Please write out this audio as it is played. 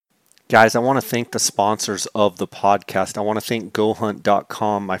Guys, I want to thank the sponsors of the podcast. I want to thank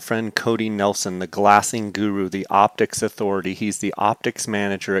GoHunt.com, my friend Cody Nelson, the glassing guru, the optics authority. He's the optics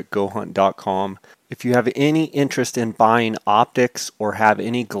manager at GoHunt.com. If you have any interest in buying optics or have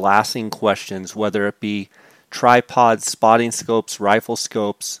any glassing questions, whether it be tripods, spotting scopes, rifle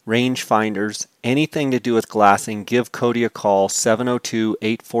scopes, range finders, anything to do with glassing, give Cody a call,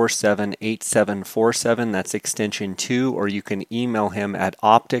 702-847-8747. That's extension 2, or you can email him at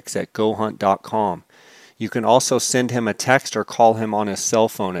optics@gohunt.com. You can also send him a text or call him on his cell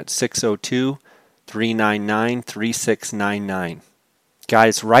phone at 602-399-3699.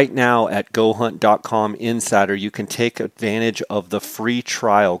 Guys, right now at GoHunt.com Insider, you can take advantage of the free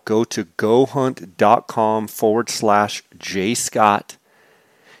trial. Go to GoHunt.com/JScott.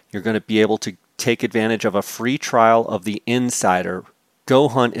 You're going to be able to take advantage of a free trial of the Insider.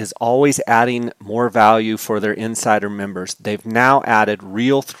 GoHunt is always adding more value for their Insider members. They've now added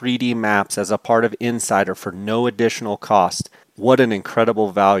real 3D maps as a part of Insider for no additional cost. What an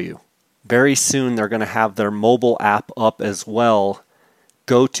incredible value. Very soon they're going to have their mobile app up as well.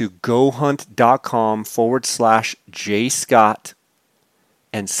 Go to GoHunt.com/JScott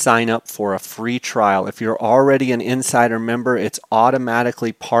and sign up for a free trial. If you're already an Insider member, it's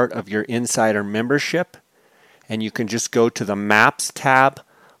automatically part of your Insider membership. And you can just go to the Maps tab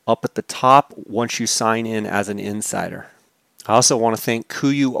up at the top once you sign in as an Insider. I also want to thank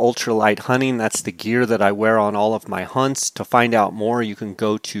KUIU Ultralight Hunting. That's the gear that I wear on all of my hunts. To find out more, you can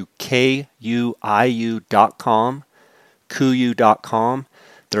go to KUIU.com, KUIU.com.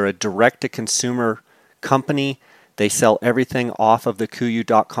 They're a direct-to-consumer company. They sell everything off of the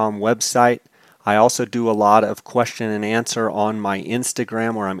KUIU.com website. I also do a lot of question and answer on my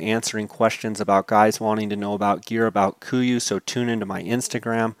Instagram where I'm answering questions about guys wanting to know about gear about KUIU, so tune into my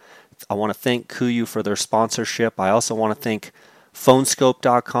Instagram. I want to thank KUIU for their sponsorship. I also want to thank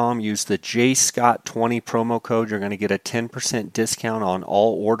Phoneskope.com. Use the JScott20 promo code. You're going to get a 10% discount on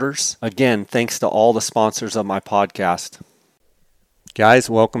all orders. Again, thanks to all the sponsors of my podcast. Guys,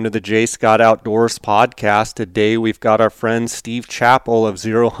 welcome to the J. Scott Outdoors podcast. Today we've got our friend Steve Chappell of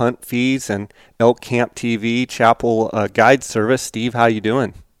Zero Hunt Fees and Elk Camp TV Chappell Guide Service. Steve, how you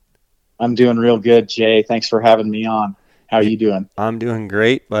doing? I'm doing real good, Jay. Thanks for having me on. How are you doing? I'm doing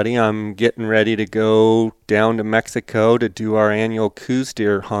great, buddy. I'm getting ready to go down to Mexico to do our annual Coues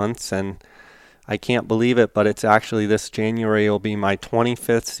deer hunts, and I can't believe it, but it's actually this January will be my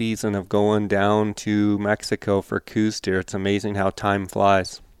 25th season of going down to Mexico for Coues deer. It's amazing how time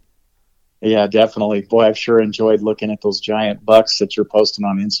flies. Yeah, definitely. Boy, I've sure enjoyed looking at those giant bucks that you're posting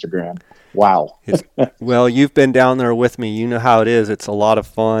on Instagram. Wow. Well, you've been down there with me. You know how it is. It's a lot of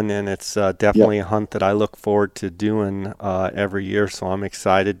fun, and it's definitely a hunt that I look forward to doing every year. So I'm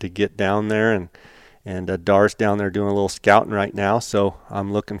excited to get down there, and Dar's down there doing a little scouting right now. So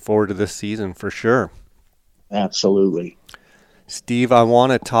I'm looking forward to this season for sure. Absolutely. Steve, I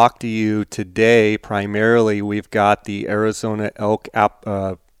want to talk to you today. Primarily, we've got the Arizona elk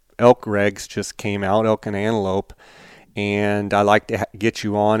regs just came out, elk and antelope. And I like to get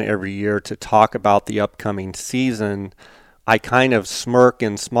you on every year to talk about the upcoming season. I kind of smirk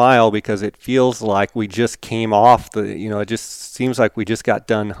and smile because it feels like we just came off it just seems like we just got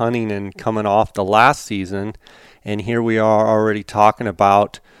done hunting and coming off the last season. And here we are already talking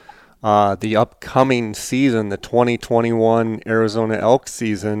about the upcoming season, the 2021 Arizona elk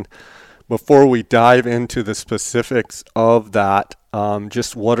season. Before we dive into the specifics of that,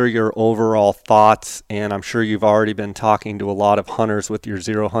 just what are your overall thoughts? And I'm sure you've already been talking to a lot of hunters with your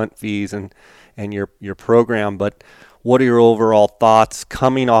Zero Hunt Fees and your program, but what are your overall thoughts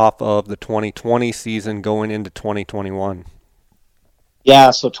coming off of the 2020 season going into 2021?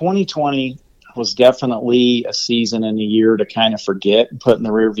 Yeah, so 2020 was definitely a season and a year to kind of forget and put in the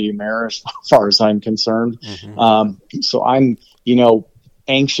rearview mirror as far as I'm concerned. Mm-hmm. So I'm,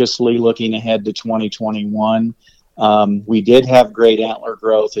 anxiously looking ahead to 2021. We did have great antler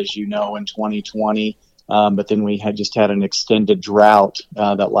growth, as you know, in 2020, but then we had an extended drought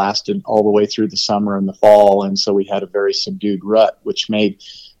that lasted all the way through the summer and the fall, and so we had a very subdued rut, which made,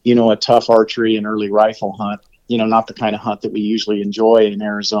 a tough archery and early rifle hunt, not the kind of hunt that we usually enjoy in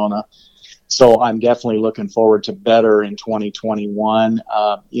Arizona. So I'm definitely looking forward to better in 2021.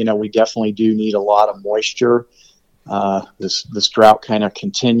 We definitely do need a lot of moisture. This drought kind of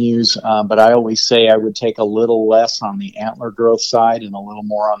continues, but I always say I would take a little less on the antler growth side and a little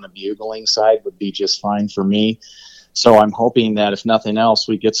more on the bugling side would be just fine for me. So I'm hoping that if nothing else,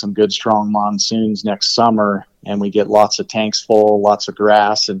 we get some good strong monsoons next summer and we get lots of tanks full, lots of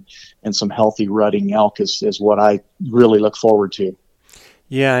grass and some healthy rutting elk is what I really look forward to.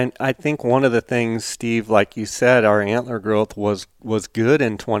 Yeah, and I think one of the things, Steve, like you said, our antler growth was good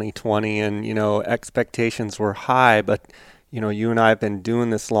in 2020, and expectations were high. But you and I have been doing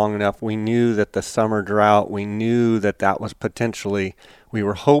this long enough. We knew that the summer drought. We knew that that was potentially. We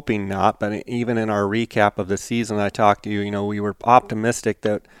were hoping not, but even in our recap of the season, I talked to you. We were optimistic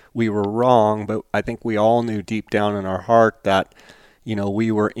that we were wrong, but I think we all knew deep down in our heart that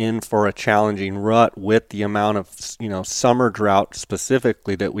we were in for a challenging rut with the amount of, summer drought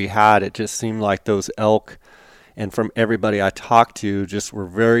specifically that we had. It just seemed like those elk, and from everybody I talked to, just were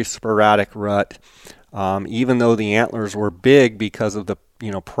very sporadic rut. Even though the antlers were big because of the,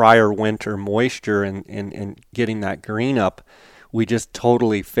 prior winter moisture and getting that green up, we just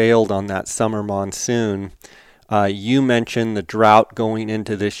totally failed on that summer monsoon. You mentioned the drought going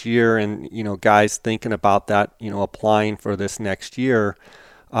into this year, and guys thinking about that, applying for this next year.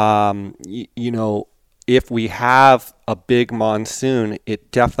 If we have a big monsoon,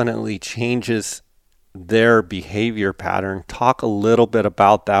 it definitely changes their behavior pattern. Talk a little bit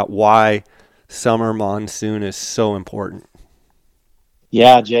about that. Why summer monsoon is so important.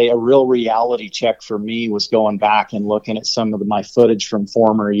 Yeah, Jay, a real reality check for me was going back and looking at some of my footage from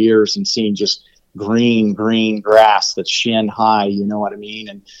former years and seeing just green grass that's shin high, you know what I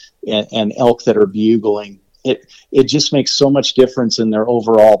mean, and elk that are bugling. It just makes so much difference in their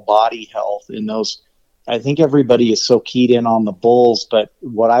overall body health in those. I think everybody is so keyed in on the bulls, but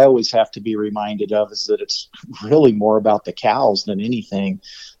what I always have to be reminded of is that it's really more about the cows than anything,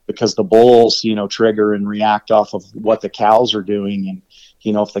 because the bulls, trigger and react off of what the cows are doing. And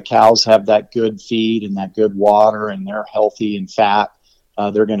if the cows have that good feed and that good water and they're healthy and fat,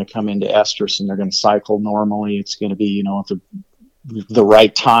 they're going to come into estrus and they're going to cycle normally. It's going to be, at the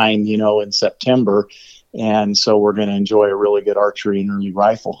right time, in September. And so we're going to enjoy a really good archery and early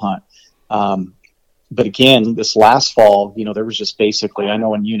rifle hunt. But again, this last fall, there was just basically, I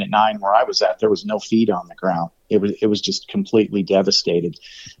know in Unit 9 where I was at, there was no feed on the ground. It was just completely devastated.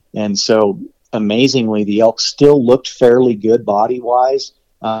 And so amazingly, the elk still looked fairly good body-wise,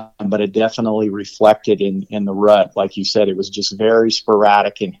 but it definitely reflected in the rut. Like you said, it was just very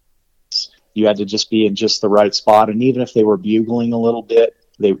sporadic, and you had to just be in just the right spot. And even if they were bugling a little bit,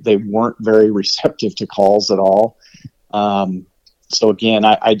 they weren't very receptive to calls at all. So again,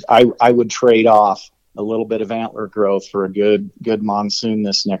 I would trade off a little bit of antler growth for a good monsoon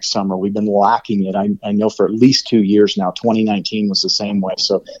this next summer. We've been lacking it. I know for at least 2 years now. 2019 was the same way.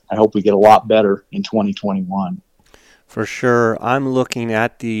 So I hope we get a lot better in 2021. For sure. I'm looking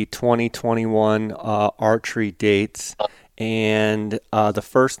at the 2021 archery dates, and the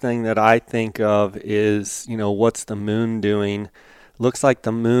first thing that I think of is, what's the moon doing? Looks like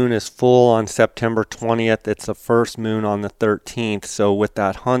the moon is full on September 20th. It's the first moon on the 13th. So with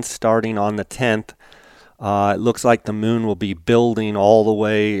that hunt starting on the 10th, it looks like the moon will be building all the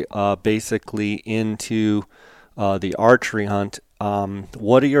way basically into the archery hunt.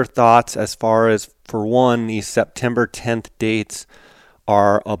 What are your thoughts as far as, for one, these September 10th dates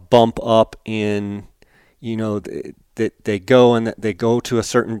are a bump up in, that they go to a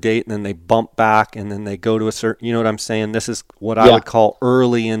certain date and then they bump back and then they go to a certain, you know what I'm saying? This is what I would call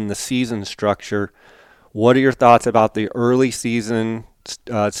early in the season structure. What are your thoughts about the early season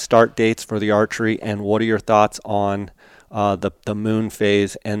start dates for the archery, and what are your thoughts on the moon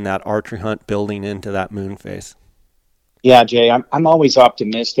phase and that archery hunt building into that moon phase? Yeah, Jay, I'm always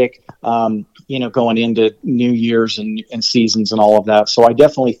optimistic, going into New Year's and seasons and all of that. So I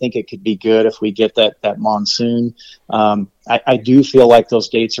definitely think it could be good if we get that monsoon. I do feel like those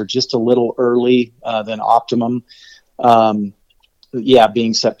dates are just a little early than optimum.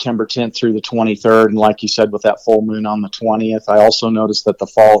 Being September 10th through the 23rd. And like you said, with that full moon on the 20th, I also noticed that the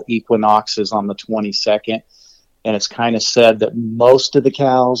fall equinox is on the 22nd. And it's kind of said that most of the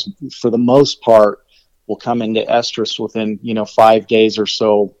cows, for the most part, will come into estrus within 5 days or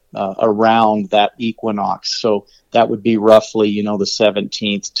so around that equinox. So that would be roughly the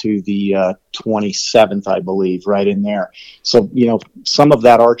 17th to the 27th, I believe, right in there. So some of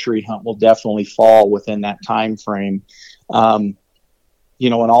that archery hunt will definitely fall within that time frame.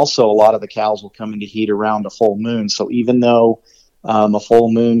 And also a lot of the cows will come into heat around a full moon. So even though a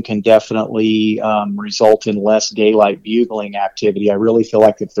full moon can definitely result in less daylight bugling activity, I really feel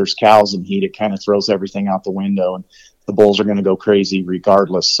like if there's cows in heat, it kind of throws everything out the window, and the bulls are going to go crazy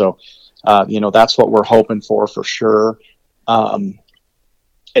regardless. So, that's what we're hoping for sure.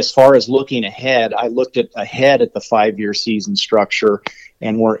 As far as looking ahead, I looked ahead at the 5-year season structure,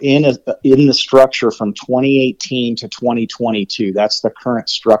 and we're in the structure from 2018 to 2022. That's the current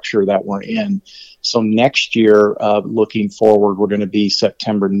structure that we're in. So next year, looking forward, we're going to be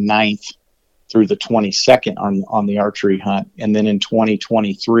September 9th through the 22nd on the archery hunt. And then in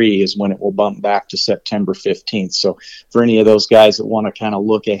 2023 is when it will bump back to September 15th. So for any of those guys that want to kind of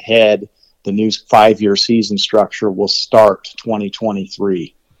look ahead, the new 5-year season structure will start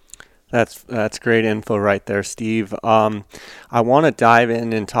 2023. That's great info right there, Steve. I want to dive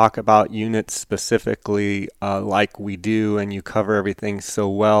in and talk about units specifically, like we do, and you cover everything so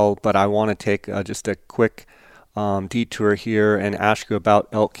well. But I want to take just a quick detour here and ask you about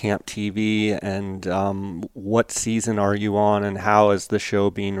Elk Camp TV and what season are you on, and how is the show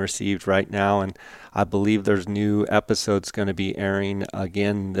being received right now? And I believe there's new episodes going to be airing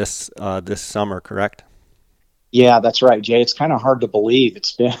again this summer, correct? Yeah, that's right, Jay. It's kind of hard to believe.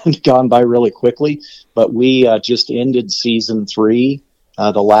 It's been gone by really quickly, but we just ended season 3.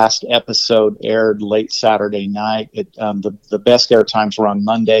 The last episode aired late Saturday night. The best air times were on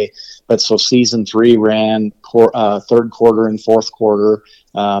Monday, but so season 3 ran third quarter and fourth quarter,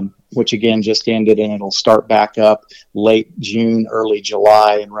 which again just ended, and it'll start back up late June, early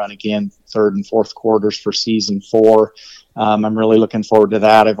July, and run again third and fourth quarters for season 4. I'm really looking forward to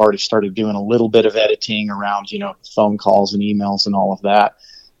that. I've already started doing a little bit of editing around, phone calls and emails and all of that.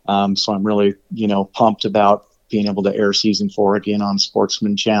 So I'm really, pumped about being able to air season 4 again on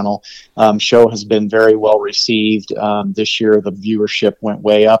Sportsman Channel. Show has been very well received. This year, the viewership went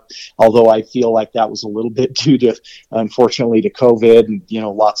way up, although I feel like that was a little bit due to, unfortunately, to COVID and,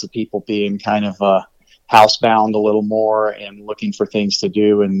 lots of people being kind of housebound a little more and looking for things to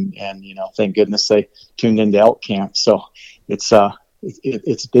do. And thank goodness they tuned into Elk Camp. So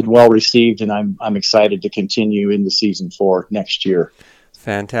it's been well received, and I'm excited to continue into season 4 next year.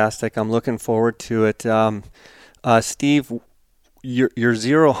 Fantastic. I'm looking forward to it. Steve, your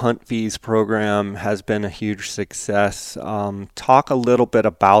Zero Hunt Fees program has been a huge success. Talk a little bit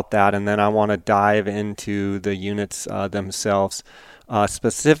about that, and then I want to dive into the units themselves.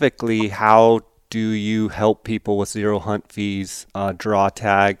 Specifically, how do you help people with Zero Hunt Fees draw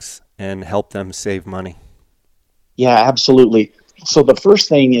tags and help them save money? Yeah, absolutely. So the first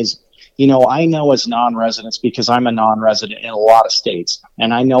thing is, I know as non-residents, because I'm a non-resident in a lot of states,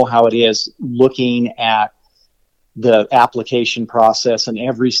 and I know how it is looking at the application process and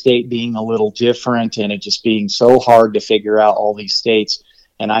every state being a little different, and it just being so hard to figure out all these states.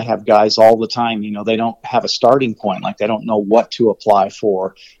 And I have guys all the time, they don't have a starting point. Like, they don't know what to apply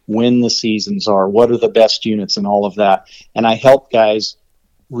for, when the seasons are, what are the best units, and all of that. And I help guys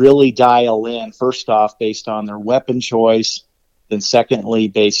really dial in, first off, based on their weapon choice. Then secondly,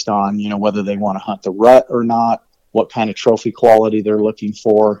 based on, whether they want to hunt the rut or not, what kind of trophy quality they're looking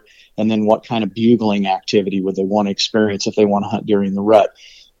for, and then what kind of bugling activity would they want to experience if they want to hunt during the rut.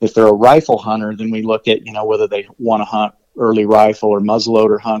 If they're a rifle hunter, then we look at, whether they want to hunt early rifle or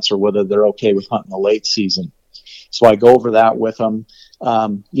muzzleloader hunts, or whether they're okay with hunting the late season. So I go over that with them.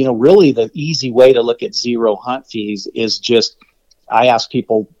 Really the easy way to look at Zero Hunt Fees is just, I ask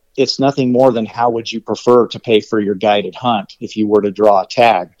people, it's nothing more than how would you prefer to pay for your guided hunt if you were to draw a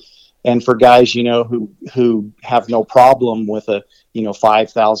tag. And for guys, who have no problem with a,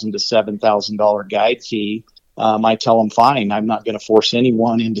 $5,000 to $7,000 guide fee, I tell them, fine, I'm not going to force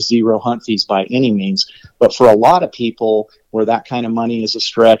anyone into Zero Hunt Fees by any means. But for a lot of people where that kind of money is a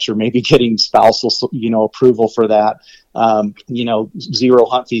stretch, or maybe getting spousal, approval for that, Zero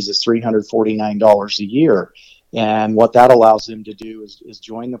Hunt Fees is $349 a year. And what that allows them to do is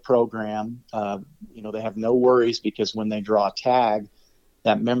join the program. They have no worries, because when they draw a tag,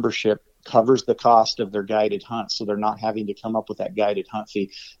 that membership covers the cost of their guided hunt. So they're not having to come up with that guided hunt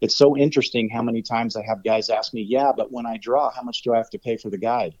fee. It's so interesting how many times I have guys ask me, yeah, but when I draw, how much do I have to pay for the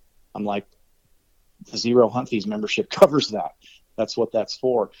guide? I'm like, the Zero Hunt Fees membership covers that. That's what that's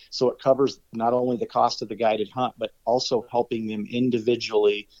for. So it covers not only the cost of the guided hunt, but also helping them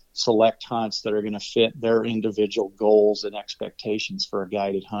individually select hunts that are going to fit their individual goals and expectations for a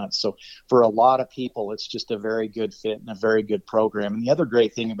guided hunt. So for a lot of people, it's just a very good fit and a very good program. And the other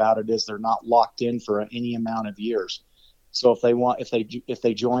great thing about it is they're not locked in for any amount of years. So if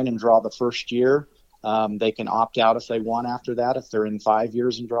they join and draw the first year, they can opt out if they want after that. If they're in 5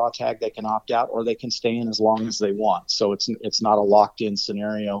 years and draw a tag, they can opt out, or they can stay in as long as they want. So it's not a locked in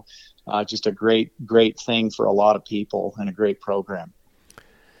scenario. Just a great thing for a lot of people, and a great program.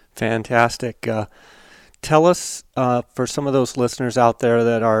 Fantastic. Tell us, for some of those listeners out there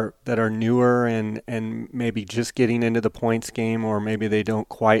that are newer and maybe just getting into the points game, or maybe they don't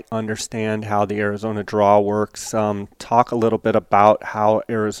quite understand how the Arizona draw works, talk a little bit about how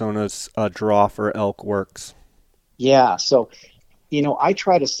Arizona's draw for elk works. Yeah, so, I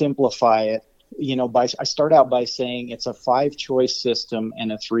try to simplify it. I start out by saying it's a 5-choice system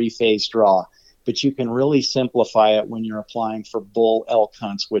and a 3-phase draw. but you can really simplify it when you're applying for bull elk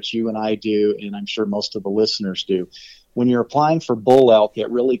hunts, which you and I do, and I'm sure most of the listeners do. When you're applying for bull elk, it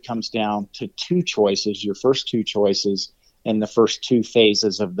really comes down to two choices, your first two choices and the first two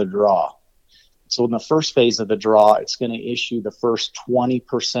phases of the draw. So in the first phase of the draw, it's going to issue the first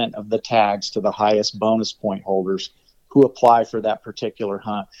 20% of the tags to the highest bonus point holders who apply for that particular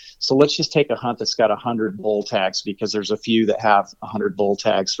hunt. So let's just take a hunt that's got 100 bull tags, because there's a few that have 100 bull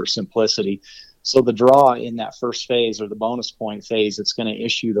tags for simplicity. So the draw in that first phase, or the bonus point phase, it's going to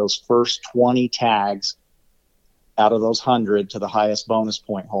issue those first 20 tags out of those 100 to the highest bonus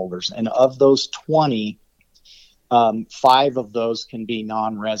point holders. And of those 20, 5 of those can be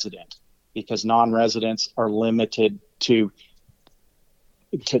non-resident, because non-residents are limited to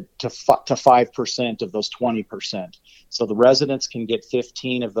 5% of those 20%. So the residents can get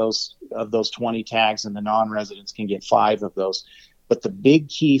 15 of those 20 tags, and the non-residents can get 5 of those. But the big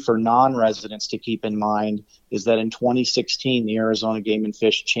key for non-residents to keep in mind is that in 2016, the Arizona Game and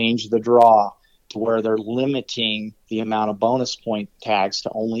Fish changed the draw to where they're limiting the amount of bonus point tags to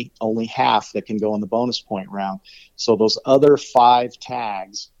only half that can go in the bonus point round. So those other 5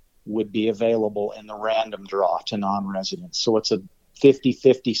 tags would be available in the random draw to non-residents. So it's a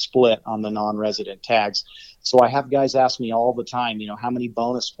 50-50 split on the non-resident tags. So I have guys ask me all the time, how many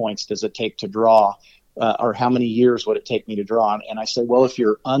bonus points does it take to draw, or how many years would it take me to draw? And I say, well, if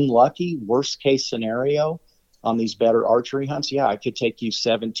you're unlucky, worst case scenario on these better archery hunts, yeah, it could take you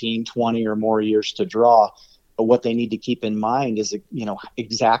 17, 20 or more years to draw. But what they need to keep in mind is that,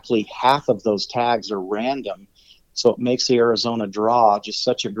 exactly half of those tags are random. So it makes the Arizona draw just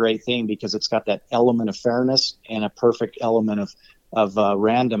such a great thing, because it's got that element of fairness and a perfect element of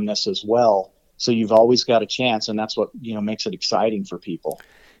randomness as well. So you've always got a chance, and that's what makes it exciting for people.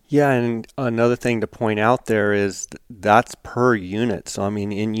 Yeah, and another thing to point out there is that's per unit. So, I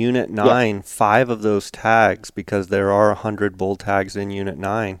mean, in Unit 9, 5 of those tags, because there are 100 bull tags in Unit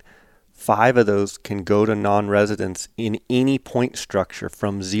 9, 5 of those can go to non-residents in any point structure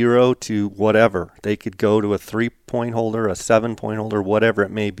from 0 to whatever. They could go to a 3-point holder, a 7-point holder, whatever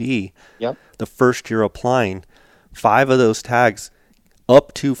it may be. Yep. The first you're applying, 5 of those tags,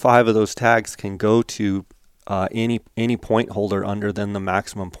 up to 5 of those tags can go to any point holder under than the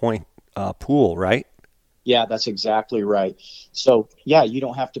maximum point pool, right? Yeah, that's exactly right. So, yeah, you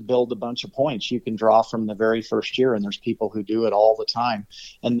don't have to build a bunch of points. You can draw from the very first year, and there's people who do it all the time.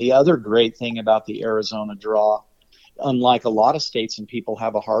 And the other great thing about the Arizona draw, unlike a lot of states, and people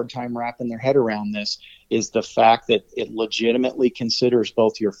have a hard time wrapping their head around this, is the fact that it legitimately considers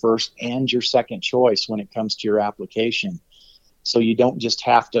both your first and your second choice when it comes to your application. So you don't just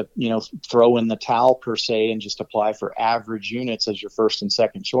have to, throw in the towel per se and just apply for average units as your first and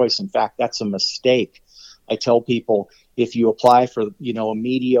second choice. In fact, that's a mistake. I tell people, if you apply for, a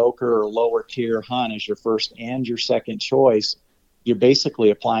mediocre or lower tier hunt as your first and your second choice, you're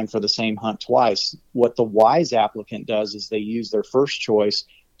basically applying for the same hunt twice. What the wise applicant does is they use their first choice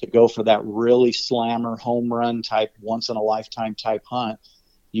to go for that really slammer, home run type, once in a lifetime type hunt.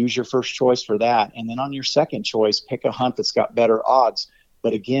 Use your first choice for that. And then on your second choice, pick a hunt that's got better odds,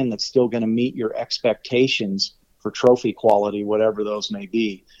 but again, that's still going to meet your expectations for trophy quality, whatever those may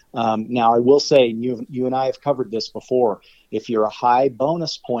be. Now, I will say, you and I have covered this before. If you're a high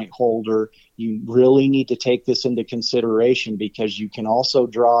bonus point holder, you really need to take this into consideration, because you can also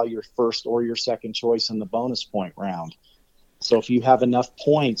draw your first or your second choice in the bonus point round. So if you have enough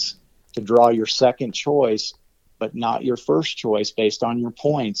points to draw your second choice, but not your first choice based on your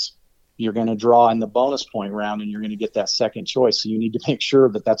points, you're going to draw in the bonus point round, and you're going to get that second choice. So you need to make sure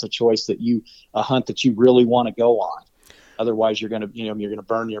that that's a choice a hunt that you really want to go on. Otherwise, you're going to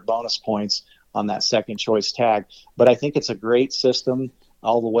burn your bonus points on that second choice tag. But I think it's a great system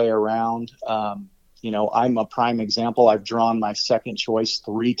all the way around. I'm a prime example. I've drawn my second choice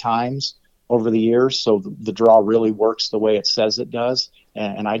 3 times over the years. So the draw really works the way it says it does.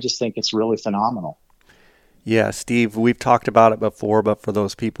 And I just think it's really phenomenal. Yeah, Steve, we've talked about it before, but for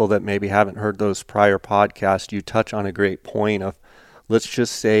those people that maybe haven't heard those prior podcasts, you touch on a great point of, let's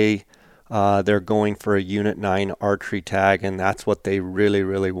just say they're going for a Unit 9 archery tag, and that's what they really,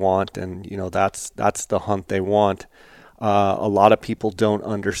 really want, and that's the hunt they want. A lot of people don't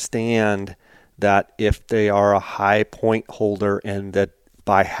understand that if they are a high point holder, and that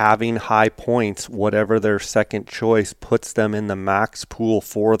by having high points, whatever their second choice puts them in the max pool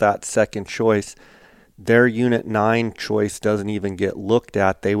for that second choice, their Unit 9 choice doesn't even get looked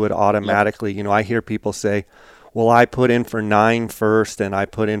at. They would automatically, I hear people say, well, I put in for 9 first and I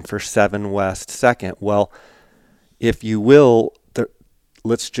put in for 7 west second. Well, if you will,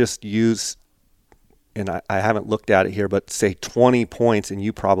 let's just use and I haven't looked at it here, but say 20 points, and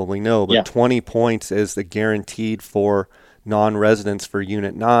you probably know, but 20 points is the guaranteed for non-residents for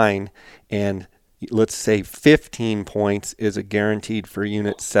Unit 9, and let's say 15 points is a guaranteed for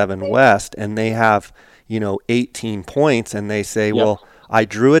Unit 7 West, and they have, 18 points, and they say, well, I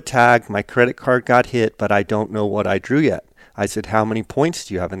drew a tag, my credit card got hit, but I don't know what I drew yet. I said, how many points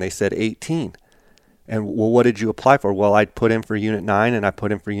do you have? And they said 18. And, well, what did you apply for? Well, I put in for Unit 9 and I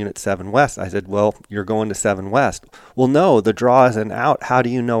put in for Unit 7 West. I said, well, you're going to 7 West. Well, no, the draw isn't out. How do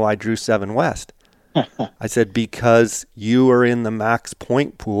you know I drew 7 West? I said, because you are in the max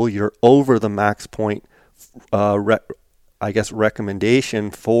point pool. You're over the max point,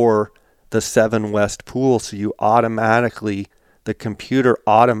 recommendation for the 7 West pool. So the computer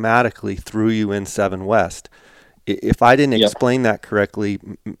automatically threw you in 7 West. If I didn't explain that correctly,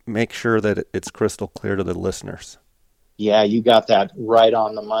 make sure that it's crystal clear to the listeners. Yeah, you got that right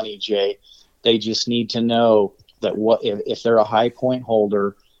on the money, Jay. They just need to know that if they're a high point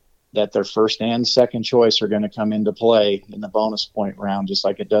holder, that their first and second choice are going to come into play in the bonus point round, just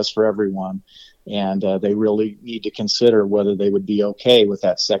like it does for everyone. And they really need to consider whether they would be okay with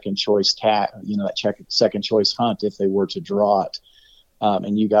that second choice second choice hunt if they were to draw it.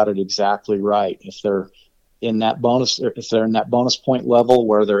 And you got it exactly right. If they're in that bonus point level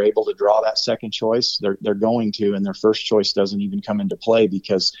where they're able to draw that second choice, they're going to, and their first choice doesn't even come into play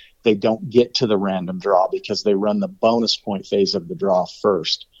because they don't get to the random draw because they run the bonus point phase of the draw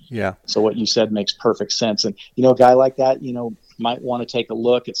first. Yeah. So what you said makes perfect sense. And, a guy like that, might want to take a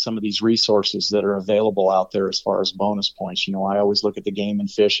look at some of these resources that are available out there as far as bonus points. I always look at the Game and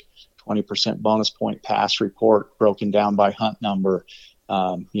Fish 20% bonus point pass report broken down by hunt number.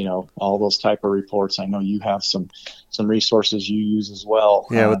 All those type of reports. I know you have some resources you use as well.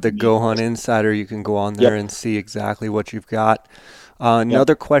 Yeah, with the Go Hunt Insider, you can go on there and see exactly what you've got.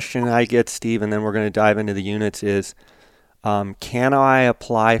 Another question I get, Steve, and then we're going to dive into the units is, can I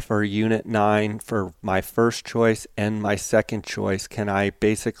apply for Unit 9 for my first choice and my second choice? Can I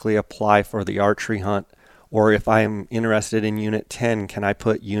basically apply for the archery hunt? Or if I'm interested in Unit 10, can I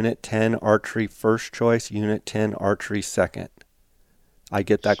put Unit 10 archery first choice, Unit 10 archery second? I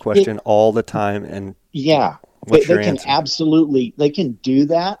get that question all the time. And they can absolutely, they can do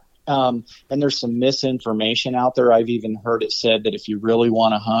that. And there's some misinformation out there. I've even heard it said that if you really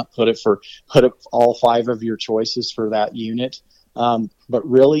want to hunt, put it all 5 of your choices for that unit. But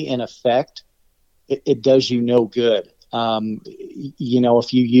really, in effect, it does you no good.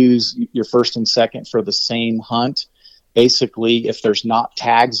 If you use your first and second for the same hunt, basically, if there's not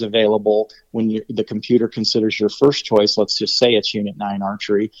tags available when the computer considers your first choice, let's just say it's Unit 9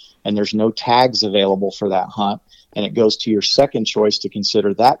 archery, and there's no tags available for that hunt, and it goes to your second choice to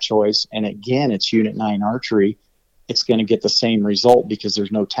consider that choice, and again, it's Unit 9 archery, it's going to get the same result because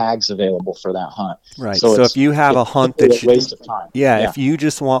there's no tags available for that hunt. Right. So if you have a hunt that's a waste of time. If you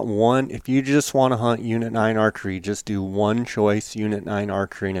just want to hunt Unit 9 archery, just do one choice, Unit 9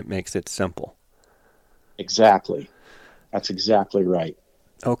 archery, and it makes it simple. Exactly. That's exactly right.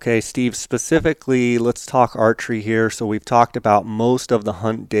 Okay, Steve, specifically, let's talk archery here. So we've talked about most of the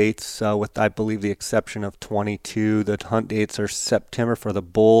hunt dates, with, I believe, the exception of 22. The hunt dates are September for the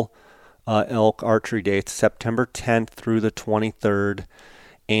bull elk archery dates, September 10th through the 23rd.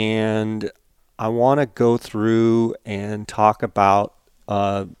 And I want to go through and talk about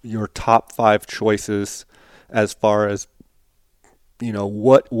your top 5 choices as far as,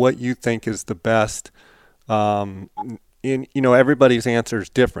 what you think is the best. Everybody's answer is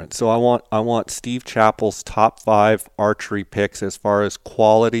different. So I want Steve Chappell's top 5 archery picks as far as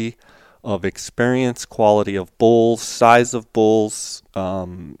quality of experience, quality of bulls, size of bulls,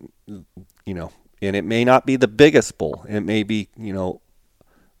 and it may not be the biggest bull. It may be,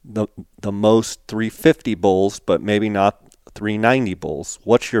 the most 350 bulls, but maybe not 390 bulls.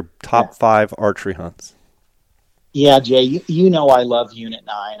 What's your top 5 archery hunts? Yeah, Jay, I love Unit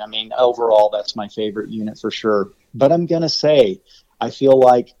 9. I mean, overall, that's my favorite unit for sure. But I'm going to say, I feel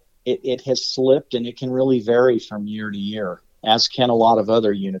like it has slipped, and it can really vary from year to year, as can a lot of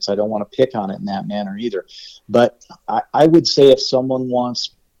other units. I don't want to pick on it in that manner either. But I would say if someone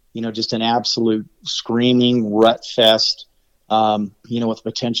wants, just an absolute screaming rut fest, with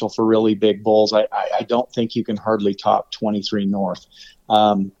potential for really big bulls, I don't think you can hardly top 23 North.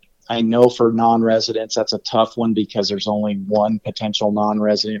 I know for non-residents, that's a tough one because there's only one potential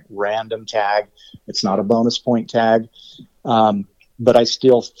non-resident random tag. It's not a bonus point tag. But I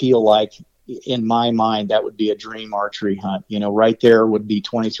still feel like, in my mind, that would be a dream archery hunt. Right there would be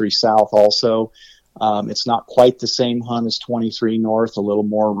 23 South also. It's not quite the same hunt as 23 North, a little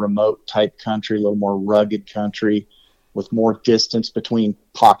more remote type country, a little more rugged country. with more distance between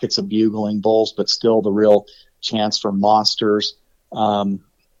pockets of bugling bulls, but still the real chance for monsters.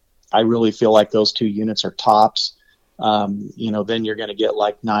 I really feel like those 2 units are tops. Then you're going to get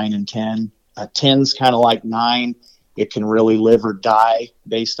like 9 and 10. 10's kind of like 9. It can really live or die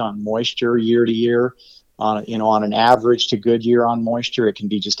based on moisture year to year. On an average to good year on moisture, it can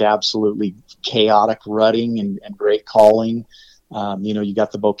be just absolutely chaotic rutting and great calling. You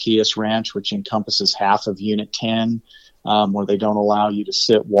got the Boquillas Ranch, which encompasses half of Unit 10, where they don't allow you to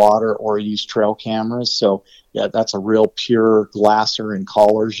sit water or use trail cameras. So, yeah, that's a real pure glasser and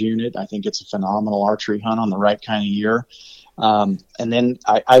callers unit. I think it's a phenomenal archery hunt on the right kind of year. And then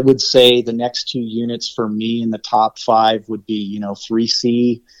I would say the next 2 units for me in the top 5 would be,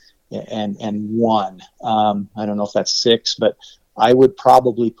 3C and 1. I don't know if that's 6, but I would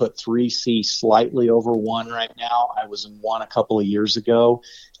probably put 3C slightly over 1 right now. I was in 1 a couple of years ago.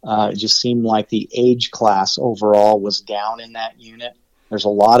 It just seemed like the age class overall was down in that unit. There's a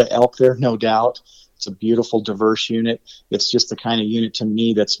lot of elk there, no doubt. It's a beautiful, diverse unit. It's just the kind of unit to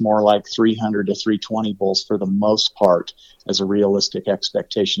me that's more like 300 to 320 bulls for the most part as a realistic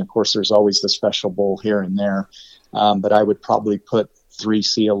expectation. Of course, there's always the special bull here and there, but I would probably put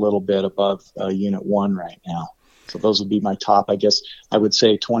 3C a little bit above Unit 1 right now. So those would be my top. I guess I would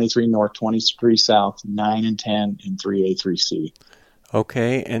say 23 North, 23 South, 9 and 10, and 3A, 3C.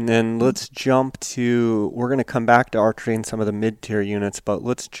 Okay, and then let's jump to, we're going to come back to archery and some of the mid-tier units, but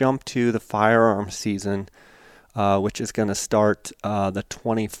let's jump to the firearm season, which is going to start the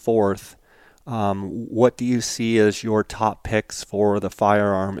 24th. What do you see as your top picks for the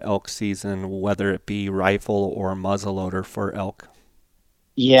firearm elk season, whether it be rifle or muzzleloader for elk?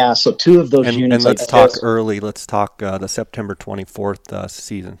 Yeah, so 2 of those units. And let's talk early. Let's talk the September 24th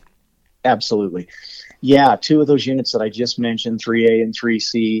season. Absolutely. Yeah, 2 of those units that I just mentioned, 3A and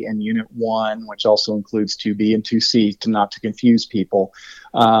 3C, and Unit 1, which also includes 2B and 2C, not to confuse people.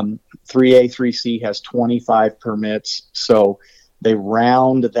 3A, 3C has 25 permits, so they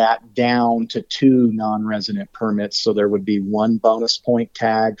round that down to 2 non-resident permits, so there would be 1 bonus point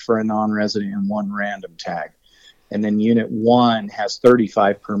tag for a non-resident and 1 random tag. And then Unit 1 has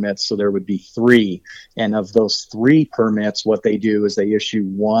 35 permits, so there would be 3. And of those 3 permits, what they do is they issue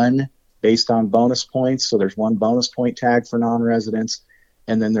 1 based on bonus points. So there's 1 bonus point tag for non-residents,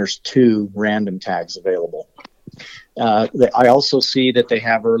 and then there's 2 random tags available. I also see that they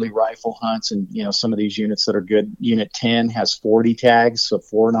have early rifle hunts, and some of these units that are good. Unit 10 has 40 tags, so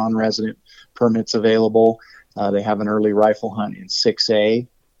 4 non-resident permits available. They have an early rifle hunt in 6A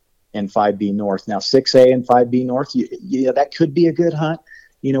and 5B North. Now, 6A and 5B North, that could be a good hunt,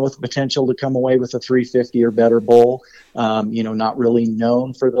 with the potential to come away with a 350 or better bull. Not really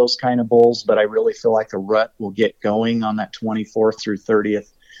known for those kind of bulls, but I really feel like the rut will get going on that 24th through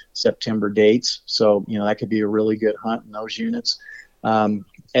 30th September dates. So, that could be a really good hunt in those units. And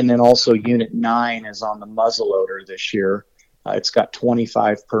then also Unit 9 is on the muzzleloader this year. It's got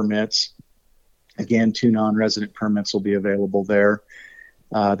 25 permits. Again, 2 non-resident permits will be available there.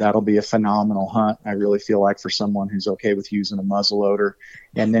 That'll be a phenomenal hunt, I really feel like, for someone who's okay with using a muzzleloader.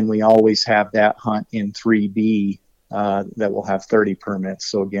 And then we always have that hunt in 3B that will have 30 permits.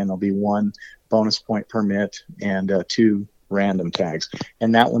 So again, there'll be 1 bonus point permit and 2 random tags.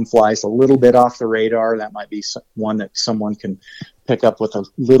 And that one flies a little bit off the radar. That might be one that someone can pick up with a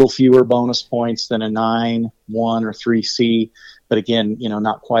little fewer bonus points than a 9, 1, or 3C. But again,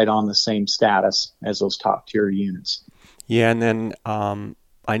 not quite on the same status as those top tier units. Yeah, and then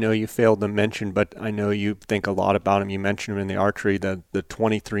I know you failed to mention, but I know you think a lot about him. You mentioned him in the archery, the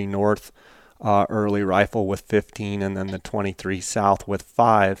 23 North early rifle with 15, and then the 23 South with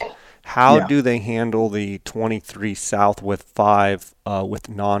 5. How do they handle the 23 South with 5 with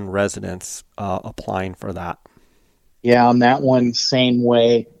non-residents applying for that? Yeah, on that one, same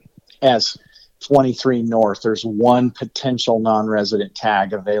way as 23 North. There's 1 potential non-resident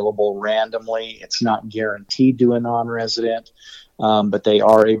tag available randomly. It's not guaranteed to a non-resident, but they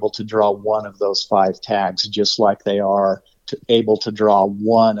are able to draw 1 of those 5 tags, just like they are able to draw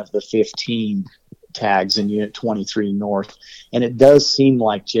 1 of the 15 tags in Unit 23 North. And it does seem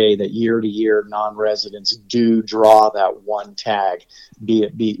like, Jay, that year to year non-residents do draw that 1 tag, be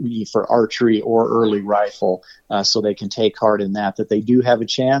it for archery or early rifle, so they can take heart in that they do have a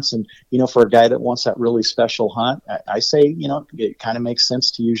chance. And, for a guy that wants that really special hunt, I say, it kind of makes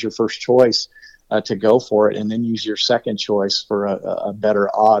sense to use your first choice to go for it, and then use your second choice for a better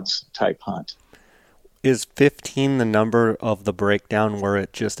odds type hunt. Is 15 the number of the breakdown where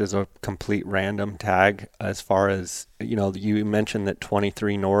it just is a complete random tag? As far as, you mentioned that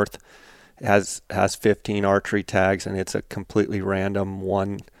 23 North has 15 archery tags, and it's a completely random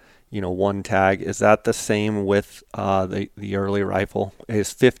one. one tag. Is that the same with the early rifle?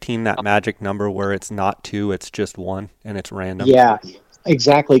 Is 15 that magic number where it's not 2, it's just 1 and it's random? Yeah,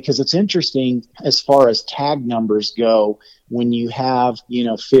 exactly. Because it's interesting as far as tag numbers go. When you have,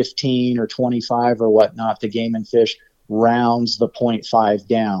 15 or 25 or whatnot, the Game and Fish rounds the .5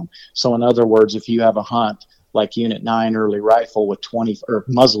 down. So in other words, if you have a hunt like Unit 9 early rifle with 20, or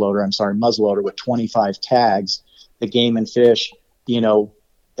muzzleloader with 25 tags, the Game and Fish,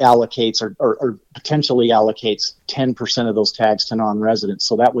 allocates or potentially allocates 10% of those tags to non-residents.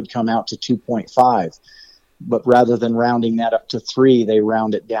 So that would come out to 2.5. But rather than rounding that up to 3, they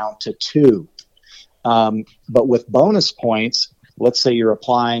round it down to 2. But with bonus points, let's say you're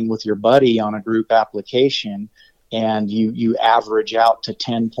applying with your buddy on a group application, and you average out to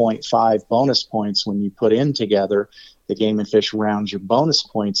 10.5 bonus points when you put in together, the Game and Fish rounds your bonus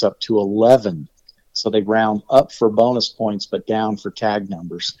points up to 11. So they round up for bonus points, but down for tag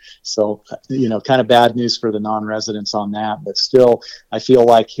numbers. So, kind of bad news for the non-residents on that. But still, I feel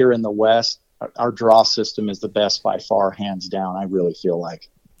like here in the West, our draw system is the best by far, hands down. I really feel like.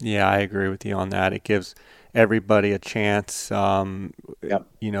 Yeah, I agree with you on that. It gives everybody a chance, Yep.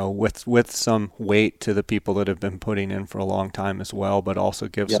 with some weight to the people that have been putting in for a long time as well, but also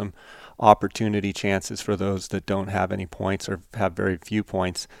gives Yep. some opportunity chances for those that don't have any points or have very few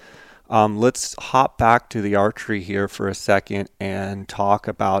points. Let's hop back to the archery here for a second and talk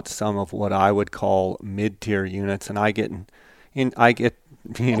about some of what I would call mid-tier units. And I get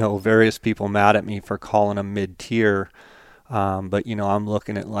various people mad at me for calling them mid-tier. But I'm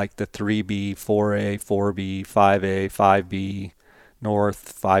looking at like the 3B, 4A, 4B, 5A, 5B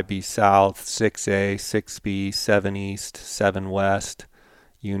North, 5B South, 6A, 6B, 7 East, 7 West,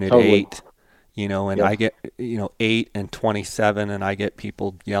 Unit Totally. 8. And Yep. I get, 8 and 27, and I get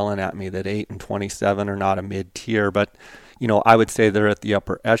people yelling at me that 8 and 27 are not a mid-tier, but, I would say they're at the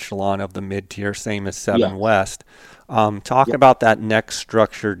upper echelon of the mid-tier, same as 7 Yeah. West. Talk Yep. about that next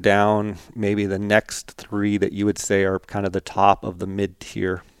structure down, maybe the next 3 that you would say are kind of the top of the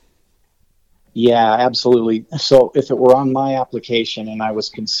mid-tier. Yeah, absolutely. So if it were on my application and I was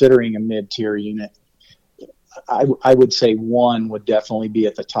considering a mid-tier unit, I would say 1 would definitely be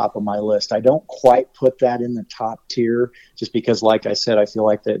at the top of my list. I don't quite put that in the top tier just because, like I said, I feel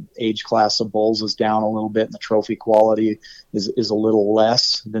like the age class of bulls is down a little bit and the trophy quality is a little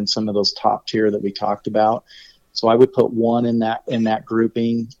less than some of those top tier that we talked about. So I would put 1 in that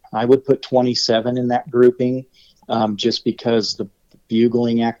grouping. I would put 27 in that grouping, just because the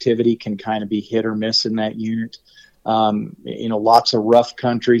bugling activity can kind of be hit or miss in that unit. Lots of rough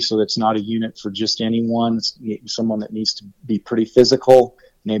country, so that's not a unit for just anyone. It's someone that needs to be pretty physical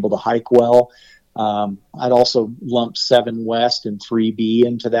and able to hike well. I'd also lump 7 West and 3B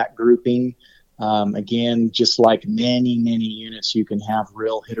into that grouping. Again, just like many units, you can have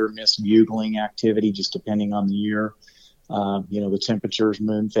real hit or miss bugling activity just depending on the year. The temperatures,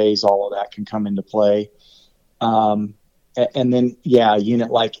 moon phase, all of that can come into play. And then, a unit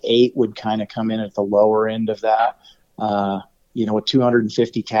like 8 would kind of come in at the lower end of that. With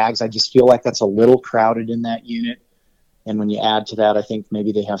 250 tags, I just feel like that's a little crowded in that unit. And when you add to that, I think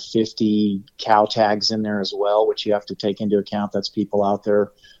maybe they have 50 cow tags in there as well, which you have to take into account. That's people out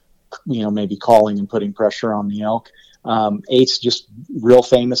there, maybe calling and putting pressure on the elk. 8's just real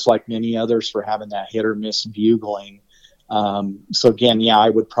famous, like many others, for having that hit or miss bugling. So again, I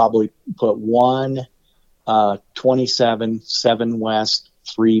would probably put 1, 27, 7 West,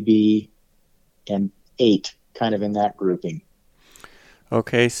 3B, and 8 kind of in that grouping.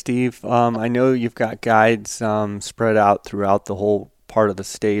 Okay, Steve, I know you've got guides spread out throughout the whole part of the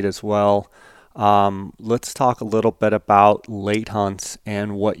state as well. Let's talk a little bit about late hunts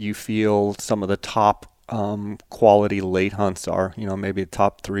and what you feel some of the top quality late hunts are. Maybe the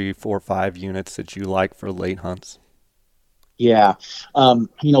top 3, 4, 5 units that you like for late hunts. Yeah.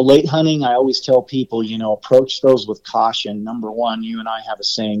 Late hunting, I always tell people, approach those with caution. Number 1, you and I have a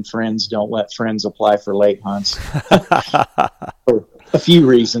saying, friends don't let friends apply for late hunts. For a few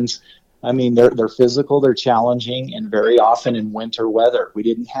reasons. I mean, they're physical, they're challenging, and very often in winter weather. We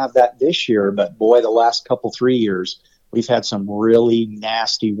didn't have that this year, but boy, the last 3 years, we've had some really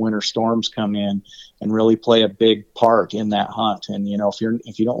nasty winter storms come in and really play a big part in that hunt. And,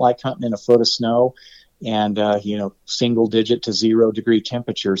 if you don't like hunting in a foot of snow, and, single digit to 0 degree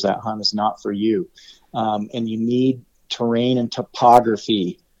temperatures, that hunt is not for you. And you need terrain and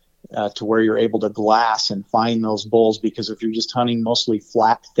topography to where you're able to glass and find those bulls, because if you're just hunting mostly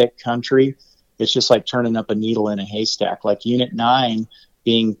flat, thick country, it's just like turning up a needle in a haystack. Like Unit 9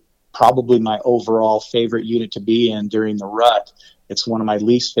 being probably my overall favorite unit to be in during the rut. It's one of my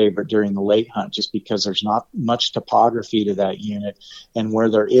least favorite during the late hunt, just because there's not much topography to that unit. And where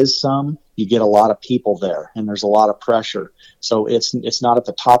there is some, you get a lot of people there and there's a lot of pressure. So it's not at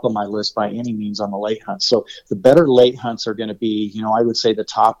the top of my list by any means on the late hunt. So the better late hunts are going to be, I would say the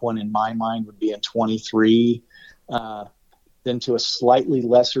top one in my mind would be in 23. Then to a slightly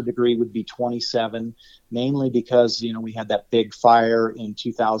lesser degree would be 27, mainly because, we had that big fire in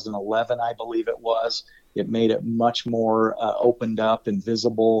 2011, I believe it was. It made it much more opened up and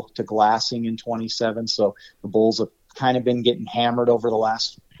visible to glassing in 27. So the bulls have kind of been getting hammered over the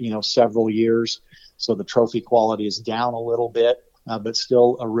last, several years. So the trophy quality is down a little bit, but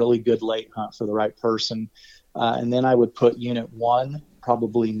still a really good late hunt for the right person. And then I would put Unit 1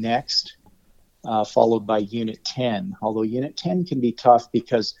 probably next, followed by Unit 10. Although Unit 10 can be tough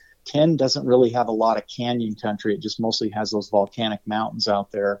because 10 doesn't really have a lot of canyon country. It just mostly has those volcanic mountains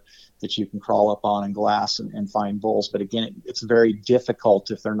out there that you can crawl up on and glass and find bulls. But again, it's very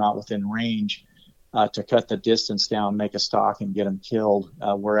difficult if they're not within range to cut the distance down, make a stalk, and get them killed,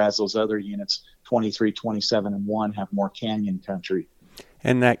 whereas those other units, 23, 27, and 1, have more canyon country.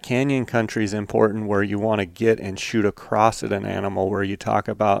 And that canyon country is important where you want to get and shoot across at an animal, where you talk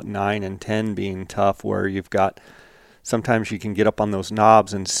about 9 and 10 being tough, where you've got sometimes you can get up on those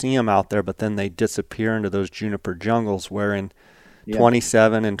knobs and see them out there, but then they disappear into those juniper jungles, where in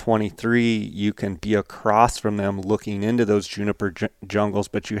 27 and 23 you can be across from them looking into those juniper jungles,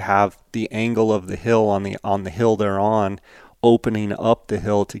 but you have the angle of the hill on the hill they're on opening up the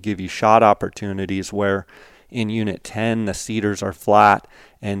hill to give you shot opportunities, where in Unit 10 the cedars are flat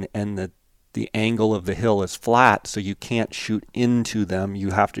and the angle of the hill is flat, so you can't shoot into them.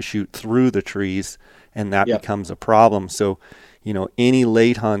 You have to shoot through the trees, and that becomes a problem. So, any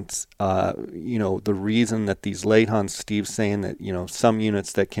late hunts, the reason that these late hunts, Steve's saying that, some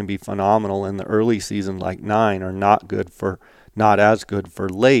units that can be phenomenal in the early season, like 9, are not as good for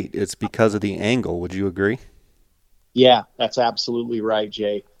late. It's because of the angle. Would you agree? Yeah, that's absolutely right,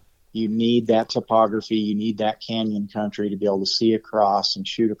 Jay. You need that topography. You need that canyon country to be able to see across and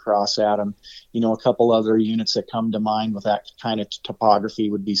shoot across at them. A couple other units that come to mind with that kind of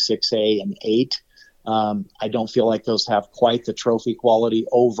topography would be 6A and 8. I don't feel like those have quite the trophy quality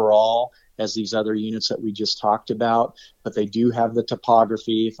overall as these other units that we just talked about, but they do have the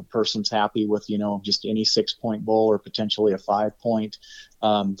topography. If a person's happy with, just any 6-point bull or potentially a 5-point,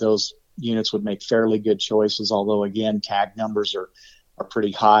 those units would make fairly good choices. Although again, tag numbers are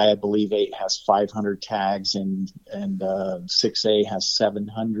pretty high. I believe 8 has 500 tags and 6A has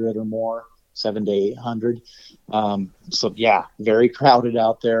 700 or more, 700 to 800. So yeah, very crowded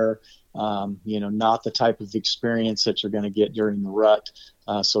out there. Not the type of experience that you're going to get during the rut.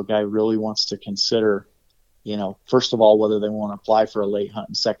 So a guy really wants to consider, first of all, whether they want to apply for a late hunt,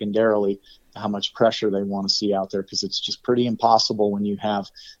 and secondarily, how much pressure they want to see out there, because it's just pretty impossible when you have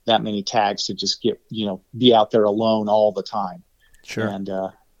that many tags to just get, be out there alone all the time. Sure. And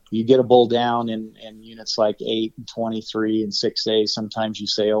you get a bull down in units like 8 and 23 and 6A. Sometimes you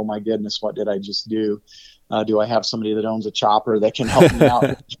say, oh my goodness, what did I just do? Do I have somebody that owns a chopper that can help me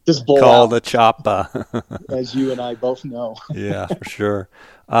out? This bull Call out, the chopper. as you and I both know. Yeah, for sure.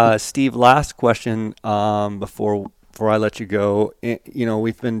 Steve, last question before I let you go.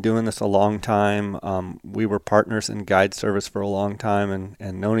 We've been doing this a long time. We were partners in guide service for a long time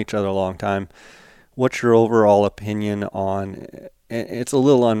and known each other a long time. What's your overall opinion on, it's a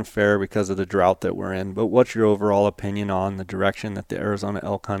little unfair because of the drought that we're in, but what's your overall opinion on the direction that the Arizona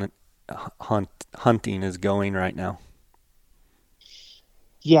elk hunting is going right now?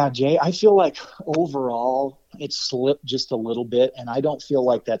 Yeah, Jay, I feel like overall it's slipped just a little bit, and I don't feel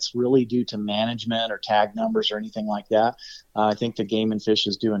like that's really due to management or tag numbers or anything like that. I think the Game and Fish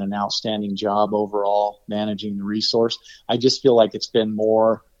is doing an outstanding job overall managing the resource. I just feel like it's been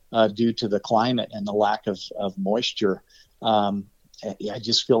more due to the climate and the lack of moisture. I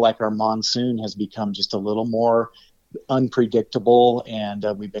just feel like our monsoon has become just a little more unpredictable, and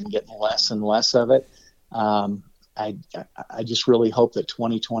we've been getting less and less of it. I just really hope that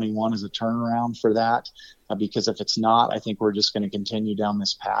 2021 is a turnaround for that, because if it's not, I think we're just going to continue down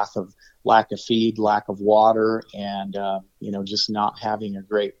this path of lack of feed, lack of water, and just not having a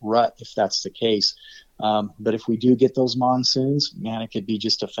great rut if that's the case. But if we do get those monsoons, man, it could be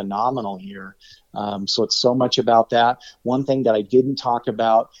just a phenomenal year. So it's so much about that. One thing that I didn't talk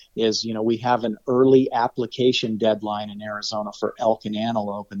about is, we have an early application deadline in Arizona for elk and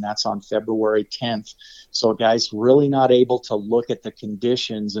antelope, and that's on February 10th. So guys, really not able to look at the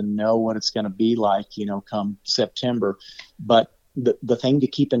conditions and know what it's going to be like, come September. But the thing to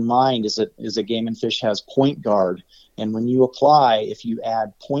keep in mind is that Game and Fish has Point Guard, and when you apply, if you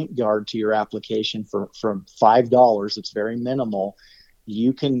add Point Guard to your application for $5, it's very minimal.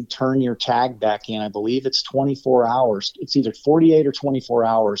 You can turn your tag back in. I believe it's 24 hours. It's either 48 or 24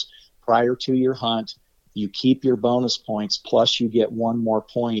 hours prior to your hunt. You keep your bonus points, plus you get one more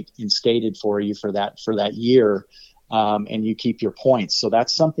point instated for you for that year, and you keep your points. So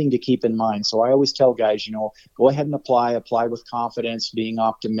that's something to keep in mind. So I always tell guys, go ahead and apply with confidence, being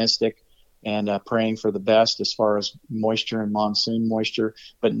optimistic, and praying for the best as far as moisture and monsoon moisture,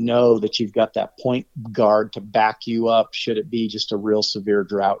 but know that you've got that Point Guard to back you up should it be just a real severe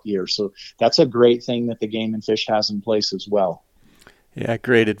drought year. So that's a great thing that the Game and Fish has in place as well. Yeah,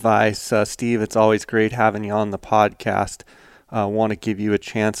 great advice. Steve, it's always great having you on the podcast. I want to give you a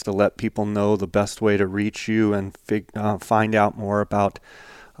chance to let people know the best way to reach you and find out more about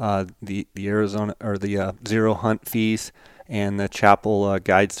the Arizona or the Zero Hunt Fees and the Chapel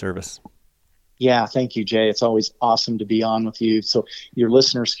Guide Service. Yeah, thank you, Jay. It's always awesome to be on with you. So your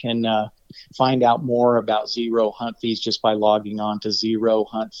listeners can find out more about Zero Hunt Fees just by logging on to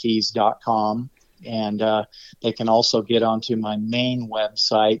zerohuntfees.com. And they can also get onto my main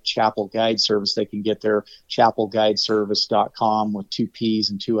website, Chapel Guide Service. They can get their chapelguideservice.com with 2 P's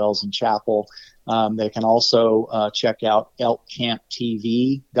and 2 L's in Chapel. They can also check out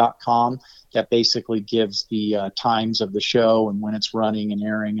elkcamptv.com. That basically gives the times of the show and when it's running and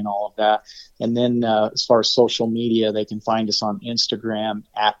airing and all of that. And then as far as social media, they can find us on Instagram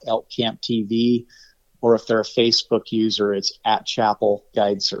at elkcamptv, or if they're a Facebook user, it's at Chapel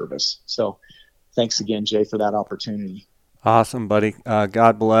Guide Service. So thanks again, Jay, for that opportunity. Awesome, buddy.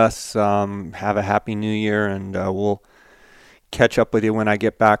 God bless. Have a happy new year, and we'll catch up with you when I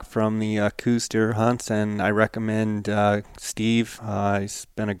get back from the Coues deer hunts. And I recommend Steve. He's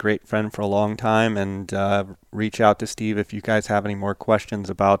been a great friend for a long time, and reach out to Steve if you guys have any more questions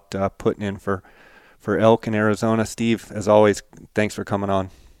about putting in for elk in Arizona. Steve, as always, thanks for coming on.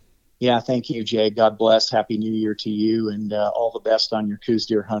 Yeah, thank you, Jay. God bless. Happy New Year to you, and all the best on your Coues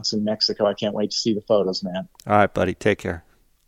deer hunts in Mexico. I can't wait to see the photos, man. All right, buddy. Take care.